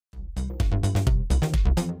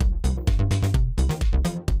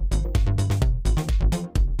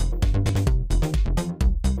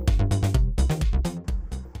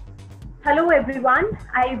everyone.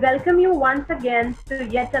 I welcome you once again to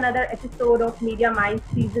yet another episode of Media Minds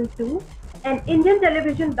Season 2, an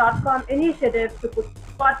IndianTelevision.com initiative to put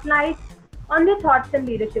spotlight on the thoughts and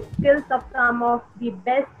leadership skills of some of the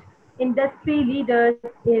best industry leaders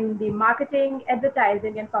in the marketing,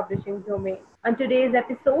 advertising, and publishing domain. On today's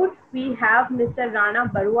episode, we have Mr. Rana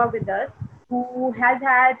Barua with us, who has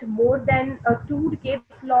had more than a 2 decades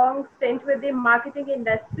long stint with the marketing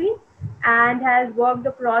industry and has worked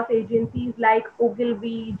across agencies like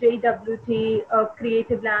Ogilvy, JWT,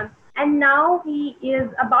 Creative Land. And now he is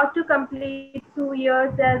about to complete 2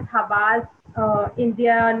 years as Havas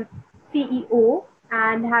Indian CEO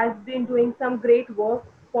and has been doing some great work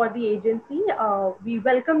for the agency. We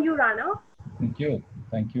welcome you, Rana. Thank you.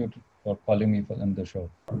 Thank you for calling me on the show.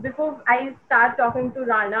 Before I start talking to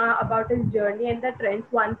Rana about his journey and the trends,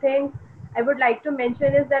 one thing I would like to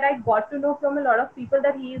mention is that I got to know from a lot of people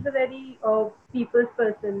that he is a very people's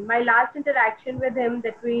person. My last interaction with him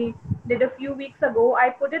that we did a few weeks ago, I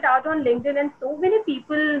put it out on LinkedIn, and so many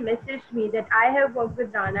people messaged me that I have worked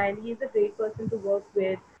with Rana and he is a great person to work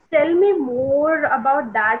with. Tell me more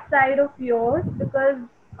about that side of yours, because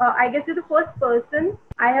I guess you're the first person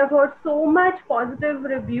I have heard so much positive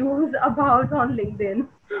reviews about on LinkedIn.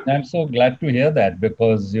 I'm so glad to hear that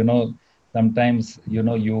because, sometimes,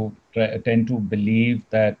 tend to believe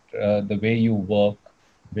that the way you work,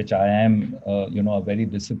 which I am, a very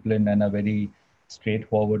disciplined and a very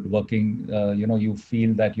straightforward working, you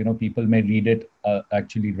feel that, people may read it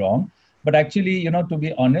actually wrong. But actually, to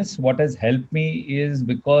be honest, what has helped me is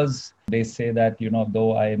because they say that,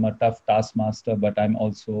 though I am a tough taskmaster, but I'm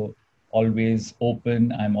also always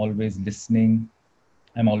open, I'm always listening.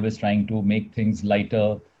 I'm always trying to make things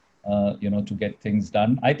lighter, to get things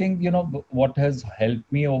done. I think, what has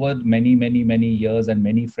helped me over many, many, many years and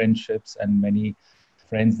many friendships and many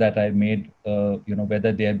friends that I made,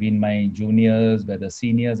 whether they have been my juniors, whether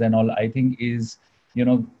seniors and all, I think is,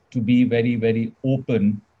 to be very, very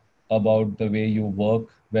open about the way you work,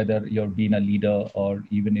 whether you're being a leader or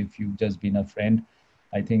even if you've just been a friend.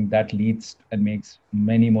 I think that leads and makes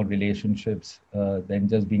many more relationships than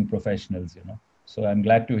just being professionals. So I'm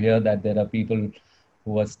glad to hear that there are people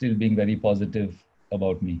who are still being very positive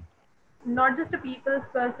about me. Not just a people's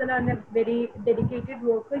person and a very dedicated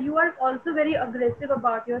worker, you are also very aggressive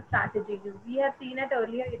about your strategies. We have seen at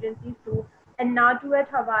earlier agencies too, and now too at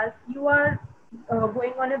Havas, you are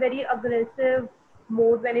going on a very aggressive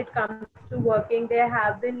mode when it comes to working. There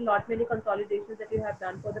have been lot many consolidations that you have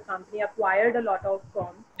done for the company, acquired a lot of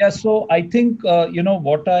firms. Yeah, so I think, what you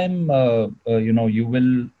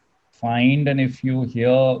will find, and if you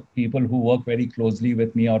hear people who work very closely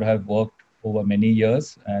with me or have worked over many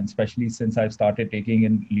years, and especially since I've started taking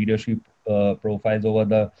in leadership profiles over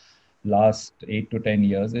the last 8 to 10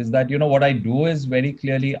 years, is that, what I do is very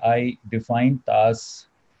clearly I define tasks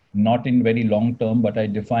not in very long term, but I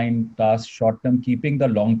define tasks short term, keeping the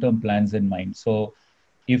long term plans in mind. So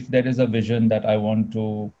if there is a vision that I want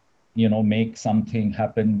to, make something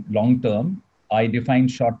happen long term, I define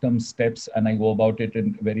short term steps and I go about it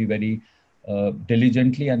in very, very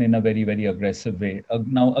diligently and in a very, very aggressive way.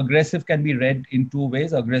 Now, aggressive can be read in two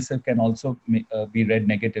ways. Aggressive can also be read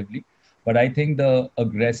negatively. But I think the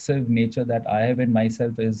aggressive nature that I have in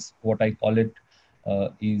myself is what I call it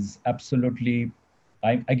is absolutely,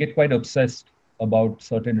 I get quite obsessed about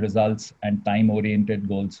certain results and time oriented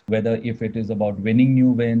goals, whether if it is about winning new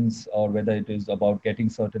wins or whether it is about getting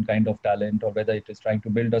certain kind of talent or whether it is trying to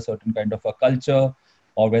build a certain kind of a culture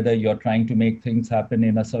or whether you're trying to make things happen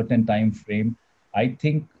in a certain time frame. I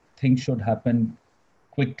think things should happen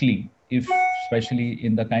quickly, if especially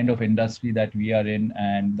in the kind of industry that we are in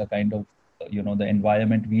and the kind of the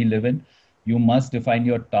environment we live in. You must define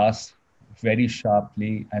your tasks very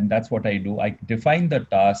sharply, and that's what I do. I define the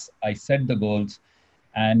tasks, I set the goals,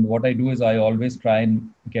 and what I do is I always try and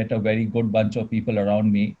get a very good bunch of people around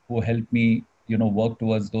me who help me work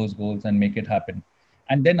towards those goals and make it happen.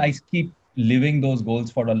 And then I keep living those goals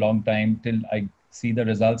for a long time till I see the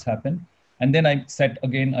results happen. And then I set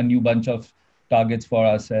again a new bunch of targets for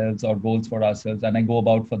ourselves or goals for ourselves, and I go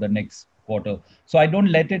about for the next quarter. So I don't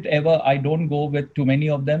let it ever, I don't go with too many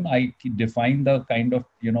of them. I define the kind of,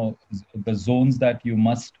 the zones that you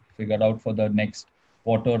must figure out for the next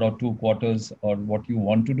quarter or 2 quarters or what you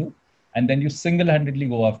want to do. And then you single handedly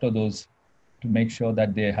go after those to make sure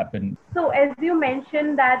that they happen. So as you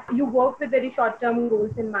mentioned that you work with very short-term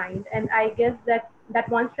goals in mind, and I guess that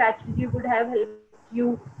one strategy would have helped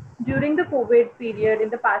you during the COVID period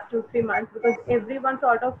in the past 2-3 months, because everyone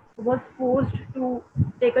sort of was forced to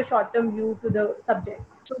take a short-term view to the subject.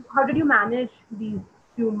 So how did you manage these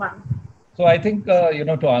few months? So I think,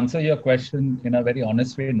 to answer your question in a very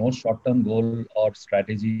honest way, no short-term goal or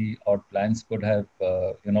strategy or plans could have,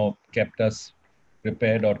 kept us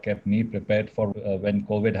prepared or kept me prepared for when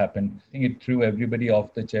COVID happened. I think it threw everybody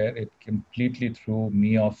off the chair. It completely threw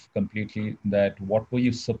me off completely. That what were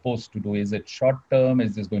you supposed to do? Is it short term?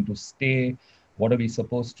 Is this going to stay? What are we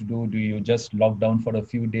supposed to do? Do you just lock down for a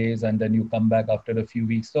few days and then you come back after a few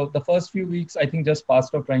weeks? So the first few weeks, I think, just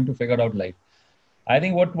passed off trying to figure out life. I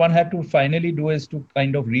think what one had to finally do is to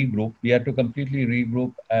kind of regroup. We had to completely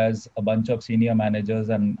regroup as a bunch of senior managers,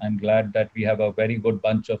 and I'm glad that we have a very good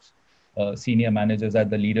bunch of senior managers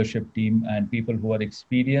at the leadership team and people who are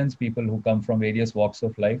experienced, people who come from various walks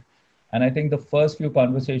of life. And I think the first few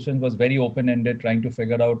conversations was very open-ended, trying to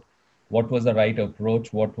figure out what was the right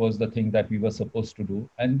approach, what was the thing that we were supposed to do,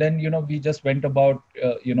 and then we just went about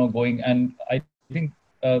going. And I think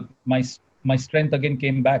my strength again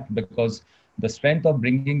came back, because the strength of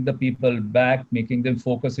bringing the people back, making them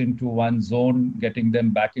focus into one zone, getting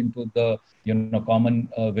them back into the common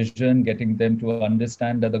vision, getting them to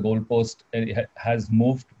understand that the goalpost has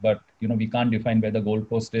moved, but we can't define where the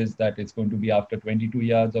goalpost is, that it's going to be after 22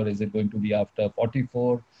 yards or is it going to be after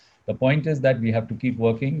 44. The point is that we have to keep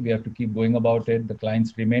working, we have to keep going about it. The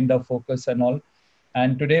clients remained our focus and all.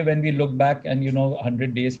 And today, when we look back and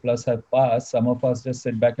 100 days plus have passed, some of us just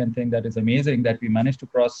sit back and think that it's amazing that we managed to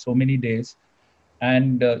cross so many days.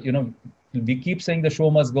 And we keep saying the show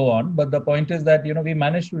must go on, but the point is that we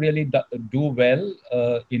managed to really do well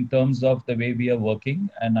in terms of the way we are working.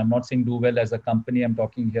 And I'm not saying do well as a company, I'm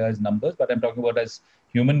talking here as numbers, but I'm talking about as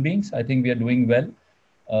human beings. I think we are doing well.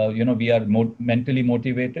 We are mentally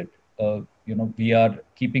motivated. We are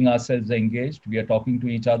keeping ourselves engaged. We are talking to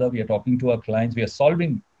each other. We are talking to our clients. We are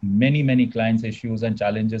solving many clients' issues and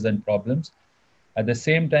challenges and problems. At the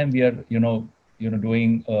same time, we are,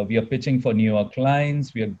 doing, we are pitching for newer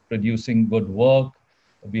clients. We are producing good work.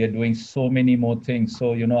 We are doing so many more things.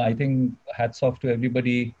 So, I think hats off to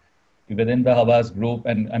everybody within the Havas group,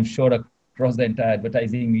 and I'm sure across the entire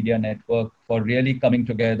advertising media network, for really coming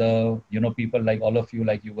together. People like all of you,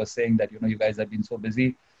 like you were saying that, you guys have been so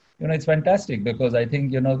busy. It's fantastic, because I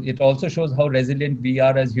think, it also shows how resilient we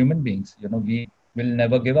are as human beings. We will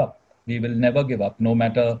never give up. We will never give up, no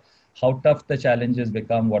matter how tough the challenges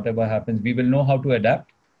become, whatever happens, we will know how to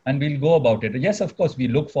adapt and we'll go about it. Yes, of course, we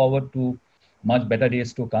look forward to much better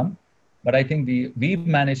days to come. But I think we've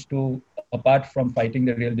managed to, apart from fighting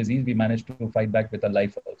the real disease, we managed to fight back with a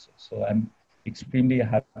life also. So I'm extremely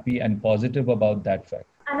happy and positive about that fact.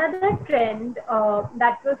 Another trend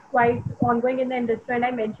that was quite ongoing in the industry, and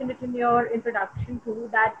I mentioned it in your introduction too,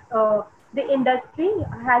 that the industry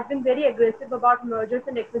has been very aggressive about mergers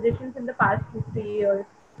and acquisitions in the past 2 3 years.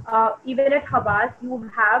 Even at Havas, you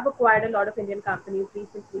have acquired a lot of Indian companies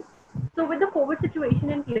recently. So, with the COVID situation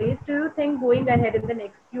in place, do you think going ahead in the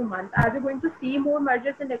next few months, are we going to see more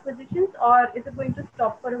mergers and acquisitions, or is it going to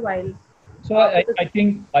stop for a while? So I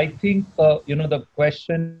think the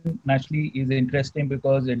question naturally is interesting,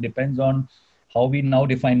 because it depends on how we now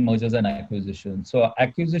define mergers and acquisitions. So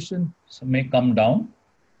acquisitions may come down.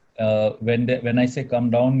 When I say come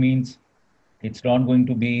down, means it's not going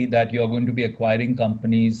to be that you're going to be acquiring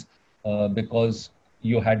companies because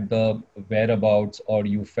you had the whereabouts or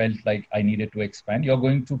you felt like I needed to expand. You're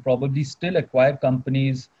going to probably still acquire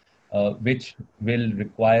companies which will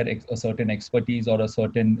require a certain expertise, or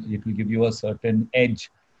it will give you a certain edge,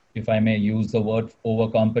 if I may use the word, over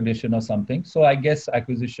competition or something. So I guess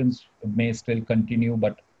acquisitions may still continue,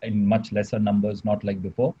 but in much lesser numbers, not like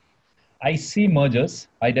before. I see mergers.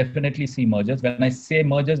 I definitely see mergers. When I say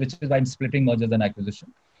mergers, which is why I'm splitting mergers and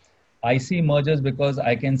acquisition, I see mergers because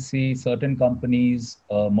I can see certain companies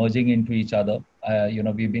merging into each other.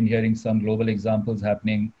 We've been hearing some global examples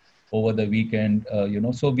happening over the weekend.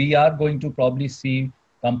 So we are going to probably see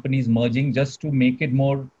companies merging just to make it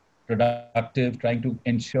more productive, trying to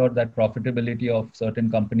ensure that profitability of certain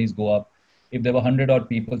companies go up. If there were 100 odd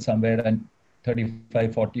people somewhere and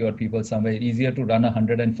 35, 40 odd people somewhere, easier to run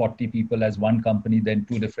 140 people as one company than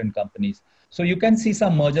two different companies. So you can see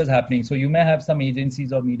some mergers happening. So you may have some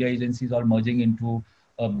agencies or media agencies all merging into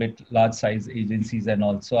a bit large size agencies and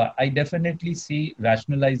all. So I definitely see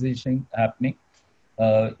rationalization happening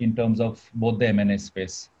in terms of both the M&A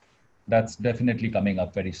space. That's definitely coming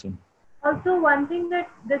up very soon. Also, one thing that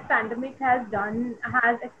this pandemic has done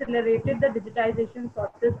has accelerated the digitization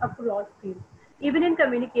process across fields. Even in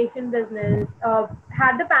communication business,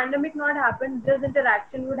 had the pandemic not happened, this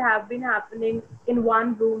interaction would have been happening in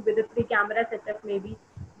one room with a three-camera setup, maybe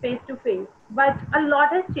face to face. But a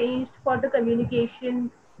lot has changed for the communication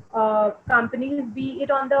companies, be it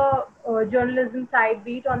on the journalism side,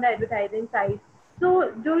 be it on the advertising side.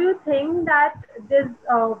 So, do you think that this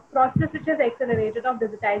process, which is accelerated of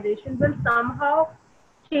digitization, will somehow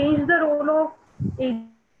change the role of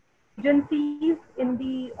agencies in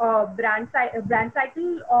the brand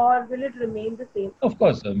cycle, or will it remain the same? Of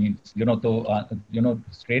course, I mean,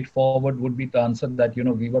 straightforward would be to answer that,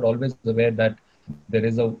 we were always aware that there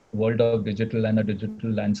is a world of digital and a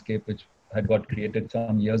digital landscape which had got created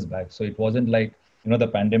some years back. So it wasn't like, the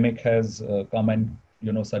pandemic has come and,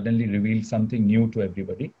 suddenly revealed something new to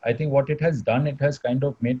everybody. I think what it has done, it has kind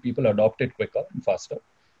of made people adopt it quicker and faster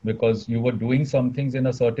because you were doing some things in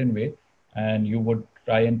a certain way and you would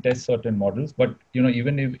try and test certain models. But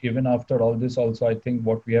even after all this, also I think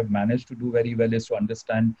what we have managed to do very well is to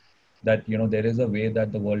understand that there is a way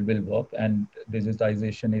that the world will work, and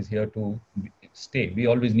digitization is here to stay. We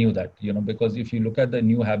always knew that, because if you look at the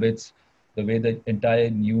new habits, the way the entire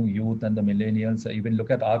new youth and the millennials, even look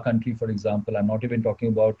at our country, for example. I'm not even talking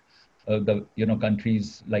about the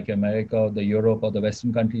countries like America or the Europe or the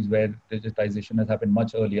Western countries where digitization has happened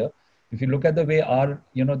much earlier. If you look at the way our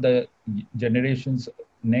the generations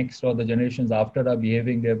next or the generations after are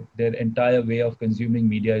behaving, their entire way of consuming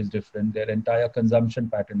media is different. Their entire consumption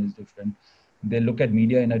pattern is different. They look at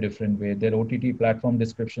media in a different way. Their OTT platform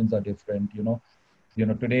descriptions are different.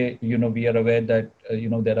 Today, we are aware that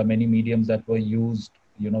there are many mediums that were used.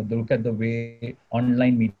 Look at the way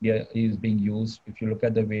online media is being used. If you look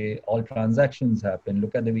at the way all transactions happen,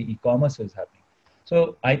 look at the way e-commerce is happening.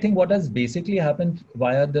 So I think what has basically happened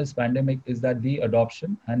via this pandemic is that the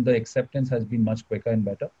adoption and the acceptance has been much quicker and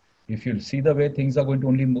better. If you see the way things are going to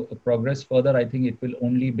only progress further, I think it will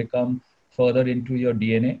only become further into your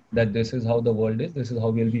DNA that this is how the world is, this is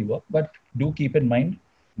how we'll be work. But do keep in mind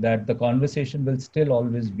that the conversation will still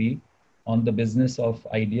always be on the business of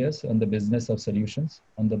ideas, on the business of solutions,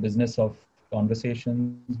 on the business of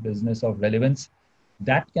conversations, business of relevance.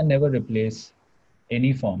 That can never replace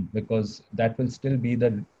any form, because that will still be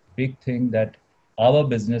the big thing that our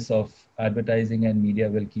business of advertising and media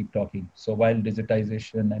will keep talking. So while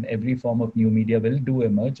digitization and every form of new media will do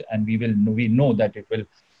emerge, and we know that it will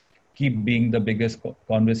keep being the biggest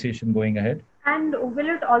conversation going ahead. And will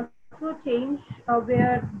it also change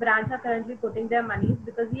where brands are currently putting their monies?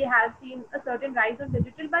 Because we have seen a certain rise on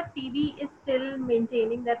digital, but TV is still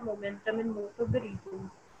maintaining that momentum in most of the regions.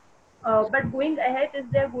 But going ahead, is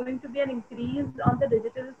there going to be an increase on the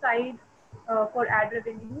digital side for ad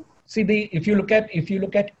revenue? See, if you look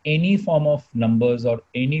at any form of numbers or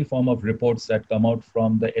any form of reports that come out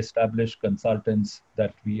from the established consultants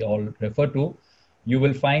that we all refer to, you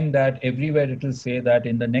will find that everywhere it will say that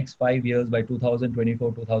in the next 5 years, by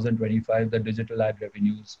 2024, 2025, the digital ad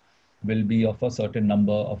revenues will be of a certain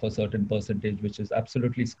number, of a certain percentage, which is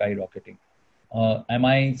absolutely skyrocketing. Am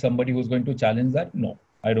I somebody who's going to challenge that? No,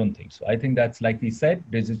 I don't think so. I think that's, like we said,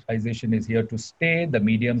 digitization is here to stay. The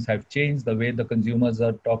mediums have changed. The way the consumers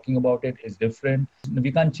are talking about it is different.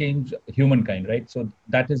 We can't change humankind, right? So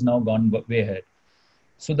that is now gone way ahead.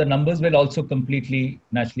 So the numbers will also completely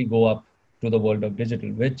naturally go up to the world of digital,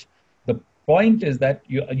 which the point is that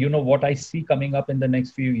what I see coming up in the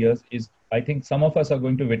next few years is, I think some of us are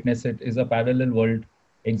going to witness it, is a parallel world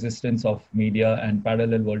existence of media and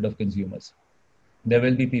parallel world of consumers. There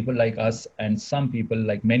will be people like us and some people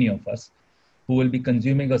like many of us who will be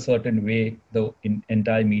consuming a certain way the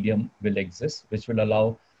entire medium will exist, which will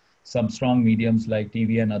allow some strong mediums like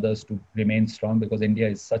TV and others to remain strong, because India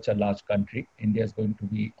is such a large country. India is going to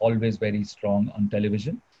be always very strong on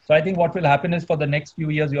television. So I think what will happen is, for the next few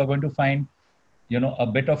years, you are going to find a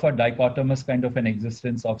bit of a dichotomous kind of an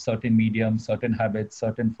existence of certain mediums, certain habits,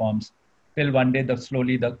 certain forms, till one day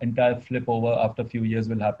slowly the entire flip over after a few years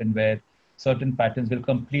will happen, where certain patterns will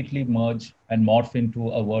completely merge and morph into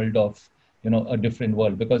a world of a different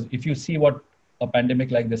world. Because if you see what a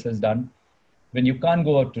pandemic like this has done, when you can't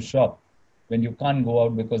go out to shop, when you can't go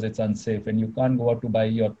out because it's unsafe, when you can't go out to buy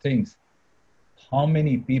your things, how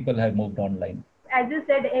many people have moved online? As you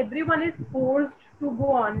said, everyone is forced to go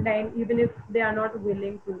online even if they are not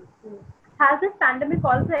willing to. Has this pandemic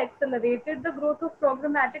also accelerated the growth of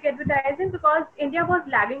programmatic advertising? Because India was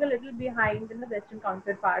lagging a little behind in the Western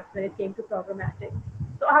counterparts when it came to programmatic.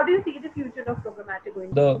 So, how do you see the future of programmatic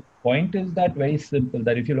going? The point is that very simple,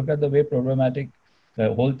 that if you look at the way programmatic,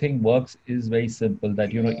 the whole thing works is very simple,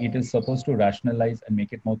 that it is supposed to rationalize and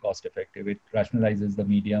make it more cost effective. It rationalizes the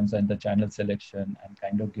mediums and the channel selection and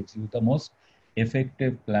kind of gives you the most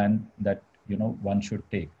effective plan that one should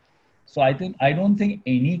take. So I don't think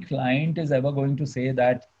any client is ever going to say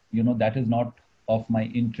that that is not of my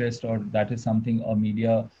interest, or that is something a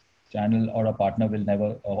media channel or a partner will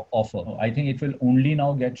never offer. I think it will only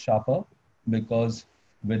now get sharper, because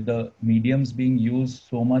with the mediums being used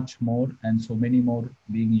so much more and so many more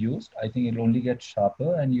being used, I think it'll only get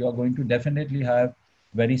sharper, and you are going to definitely have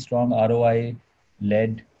very strong ROI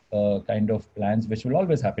led kind of plans, which will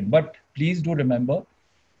always happen. But please do remember,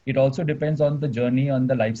 it also depends on the journey, on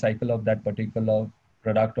the life cycle of that particular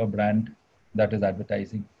product or brand that is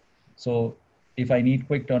advertising. So if I need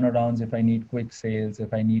quick turnarounds, if I need quick sales,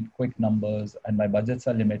 if I need quick numbers, and my budgets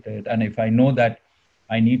are limited, and if I know that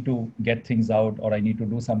I need to get things out or I need to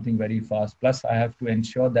do something very fast, plus I have to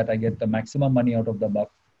ensure that I get the maximum money out of the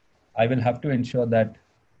buck, I will have to ensure that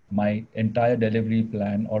my entire delivery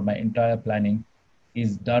plan or my entire planning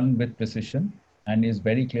is done with precision and is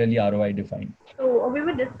very clearly ROI defined. So we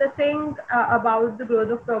were discussing about the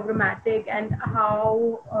growth of programmatic and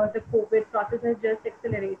how the COVID process has just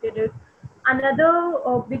accelerated it.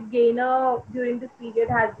 Another big gainer during this period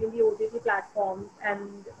has been the OTT platforms,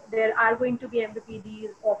 and there are going to be MVPDs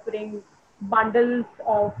offering bundles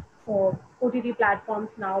of OTT platforms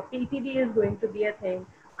now. PPD is going to be a thing.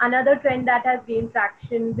 Another trend that has gained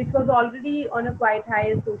traction, which was already on a quite high,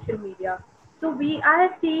 is social media. So we are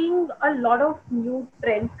seeing a lot of new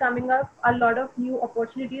trends coming up, a lot of new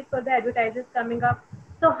opportunities for the advertisers coming up.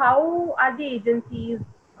 So how are the agencies,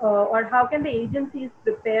 or how can the agencies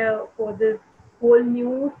prepare for this whole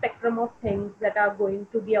new spectrum of things that are going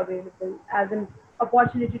to be available as an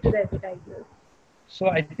opportunity to the advertisers? So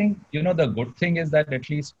I think, the good thing is that at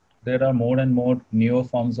least there are more and more newer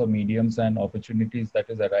forms of mediums and opportunities that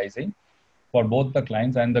is arising for both the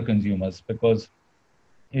clients and the consumers, because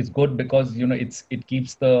it's good because it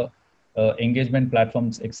keeps the engagement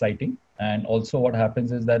platforms exciting, and also what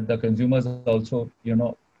happens is that the consumers also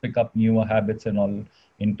pick up newer habits and all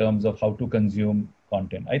in terms of how to consume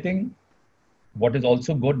content. I think what is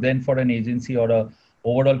also good then for an agency or a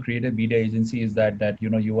overall creative media agency is that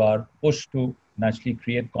you are pushed to naturally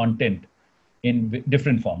create content in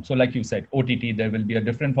different forms. So like you said, OTT, there will be a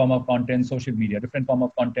different form of content, social media, different form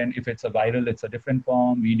of content. If it's a viral, it's a different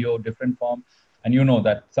form, video, different form. And you know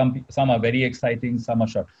that some are very exciting, some are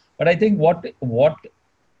short. But I think what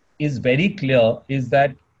is very clear is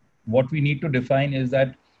that what we need to define is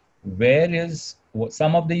that where is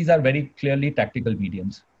some of these are very clearly tactical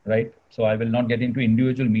mediums, right? So I will not get into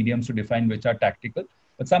individual mediums to define which are tactical,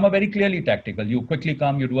 but some are very clearly tactical. You quickly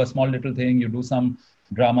come, you do a small little thing, you do some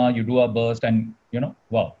drama, you do a burst, and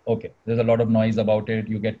wow, okay, there's a lot of noise about it,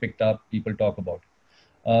 you get picked up, people talk about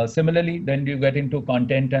it. Similarly, then you get into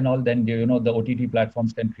content and all, then the OTT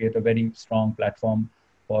platforms can create a very strong platform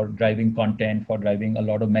for driving content, for driving a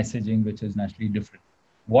lot of messaging, which is naturally different.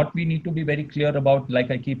 What we need to be very clear about,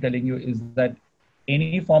 like I keep telling you, is that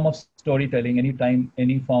any form of storytelling,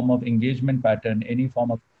 any form of engagement pattern, any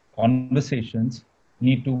form of conversations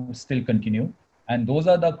need to still continue. And those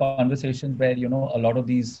are the conversations where, a lot of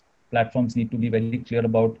these platforms need to be very clear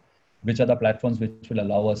about which are the platforms which will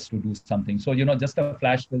allow us to do something. So, just a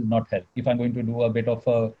flash will not help. If I'm going to do a bit of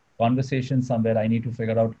a conversation somewhere, I need to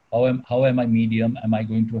figure out how am I medium? Am I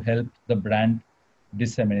going to help the brand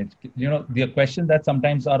disseminate? The questions that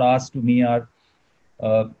sometimes are asked to me are,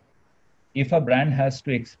 uh, if a brand has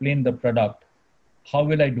to explain the product, how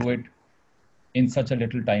will I do it in such a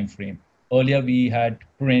little time frame? Earlier, we had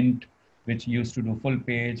print, which used to do full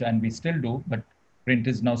page, and we still do, but print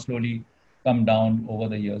is now slowly come down over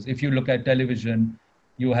the years. If you look at television,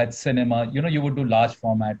 you had cinema, you would do large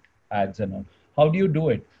format ads and all. How do you do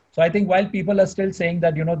it? So I think while people are still saying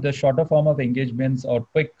that, the shorter form of engagements or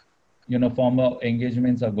quick, form of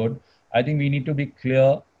engagements are good, I think we need to be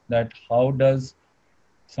clear that how does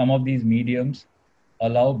some of these mediums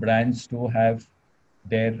allow brands to have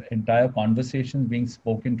their entire conversations being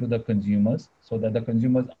spoken to the consumers so that the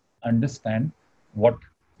consumers understand what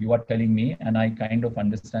you are telling me, and I kind of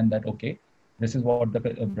understand that, okay, this is what the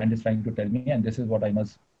brand is trying to tell me, and this is what I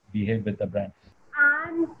must behave with the brand.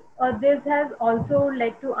 And this has also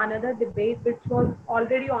led to another debate which was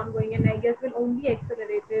already ongoing, and I guess will only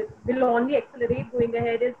accelerate going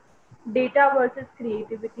ahead, is data versus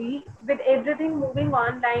creativity. With everything moving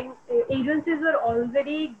online, agencies are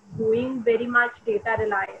already going very much data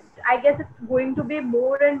reliant. I guess it's going to be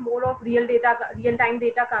more and more of real time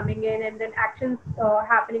data coming in, and then actions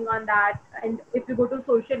happening on that. And if you go to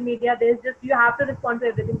social media, there's just you have to respond to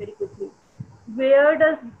everything very quickly. Where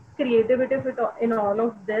does creativity fit in all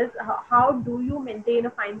of this? How do you maintain a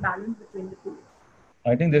fine balance between the two?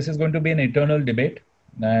 I think this is going to be an eternal debate,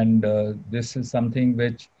 and this is something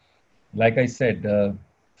which, like I said,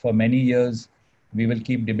 for many years we will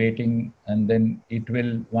keep debating, and then it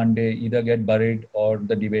will one day either get buried or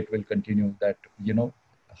the debate will continue. That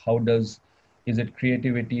how does is it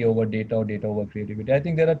creativity over data or data over creativity? I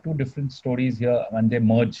think there are two different stories here, and they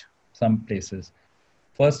merge some places.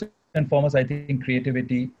 first and foremost, I think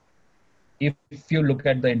creativity, if you look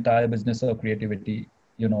at the entire business of creativity,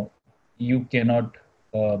 you cannot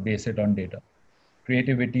base it on data.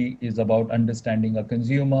 Creativity is about understanding a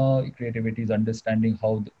consumer. Creativity is understanding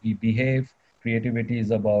how we behave. Creativity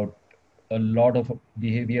is about a lot of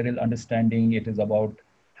behavioral understanding. It is about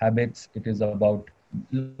habits. It is about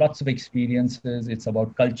lots of experiences. It's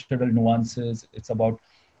about cultural nuances. It's about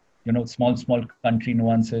small country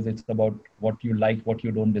nuances. It's about what you like, what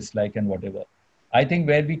you don't dislike, and whatever. I think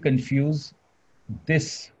where we confuse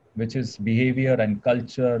this, which is behavior and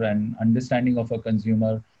culture and understanding of a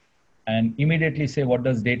consumer, and immediately say, what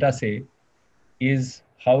does data say, is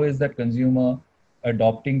how is that consumer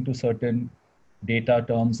adopting to certain data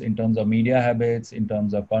terms in terms of media habits, in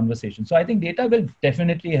terms of conversation. So I think data will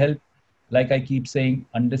definitely help, like I keep saying,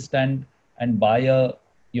 understand and buy a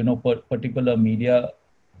particular media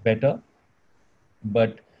better.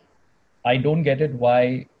 But I don't get it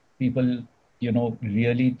why people,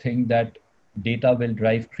 really think that data will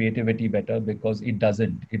drive creativity better, because it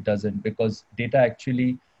doesn't. It doesn't, because data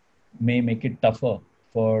actually may make it tougher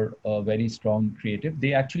for a very strong creative.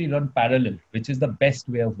 They actually run parallel, which is the best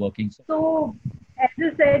way of working. So So, as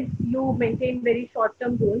you said, you maintain very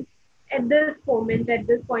short-term goals. At this moment, at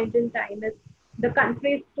this point in time, as the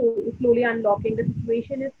country is slowly unlocking, the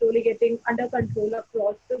situation is slowly getting under control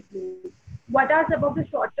across the globe. What are some of the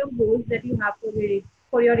short-term goals that you have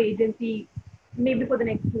for your agency, maybe for the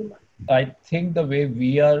next 2 months? I think the way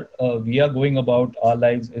we are going about our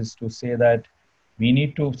lives is to say that we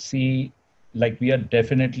need to see, like we are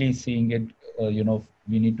definitely seeing it.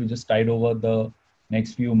 We need to just tide over the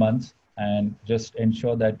next few months and just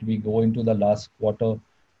ensure that we go into the last quarter,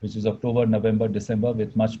 which is October, November, December,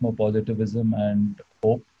 with much more positivism and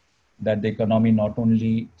hope that the economy not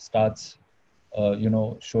only starts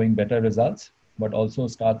showing better results, but also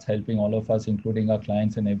starts helping all of us, including our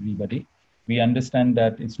clients and everybody. We understand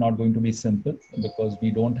that it's not going to be simple because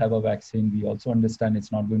we don't have a vaccine. We also understand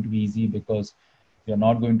it's not going to be easy because we are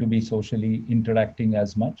not going to be socially interacting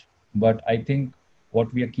as much. But I think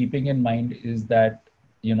what we are keeping in mind is that,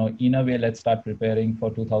 in a way, let's start preparing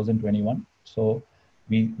for 2021. So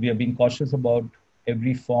we are being cautious about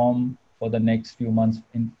every form for the next few months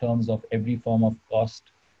in terms of every form of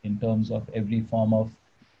cost, in terms of every form of,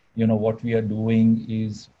 what we are doing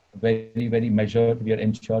is very measured. We are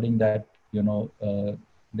ensuring that,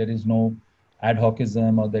 there is no ad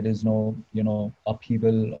hocism, or there is no,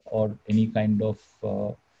 upheaval or any kind of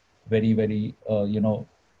very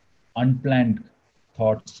unplanned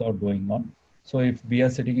thoughts are going on. So if we are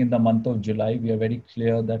sitting in the month of July, we are very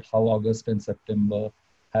clear that how August and September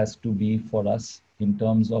has to be for us in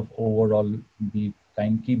terms of overall. We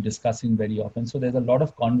kind keep discussing very often. So there's a lot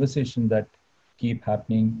of conversation that keep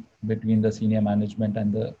happening between the senior management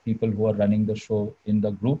and the people who are running the show in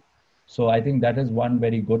the group. So I think that is one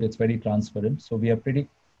very good. It's very transparent. So we are pretty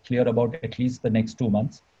clear about at least the next 2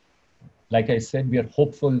 months. Like I said, we are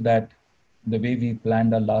hopeful that the way we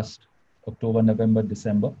planned our last October, November,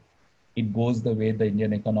 December, it goes the way the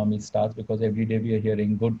Indian economy starts, because every day we are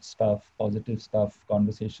hearing good stuff, positive stuff,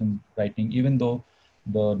 conversation writing, even though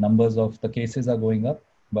the numbers of the cases are going up,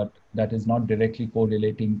 but that is not directly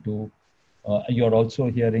correlating to, you're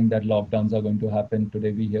also hearing that lockdowns are going to happen.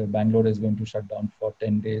 Today we hear Bangalore is going to shut down for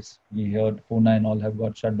 10 days. We heard Pune and all have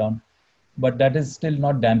got shut down, but that is still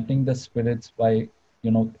not dampening the spirits by,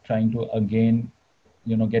 trying to again,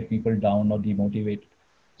 get people down or demotivated.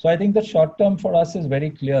 So I think the short term for us is very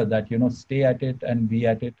clear that, stay at it and be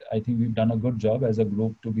at it. I think we've done a good job as a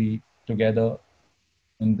group to be together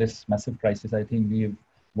in this massive crisis. I think we've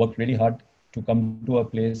worked really hard to come to a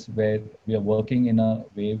place where we are working in a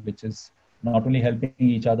way which is not only helping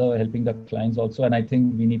each other, helping the clients also. And I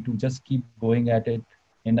think we need to just keep going at it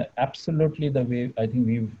in absolutely the way I think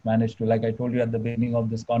we've managed to. Like I told you at the beginning of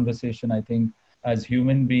this conversation, I think as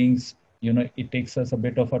human beings, it takes us a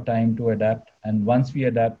bit of a time to adapt. And once we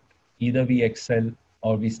adapt, either we excel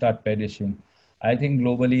or we start perishing. I think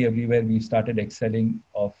globally, everywhere we started excelling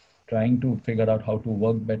of trying to figure out how to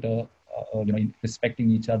work better,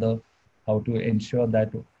 respecting each other, how to ensure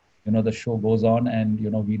that, the show goes on and,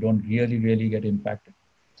 we don't really get impacted.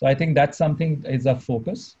 So I think that's something is a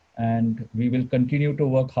focus, and we will continue to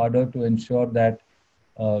work harder to ensure that,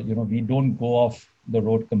 we don't go off the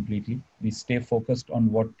road completely. We stay focused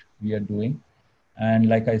on what we are doing. And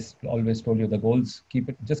like I always told you, the goals,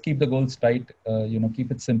 just keep the goals tight,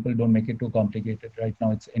 keep it simple. Don't make it too complicated. Right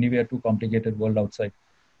now, it's anywhere too complicated world outside.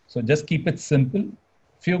 So just keep it simple,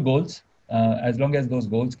 few goals. As long as those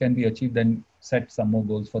goals can be achieved, then set some more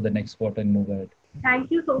goals for the next quarter and move ahead.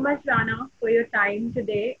 Thank you so much, Rana, for your time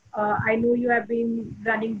today. I know you have been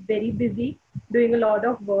running very busy, doing a lot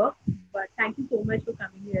of work, but thank you so much for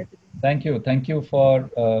coming here today. Thank you. Thank you for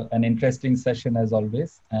an interesting session as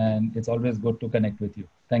always. And it's always good to connect with you.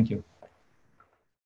 Thank you.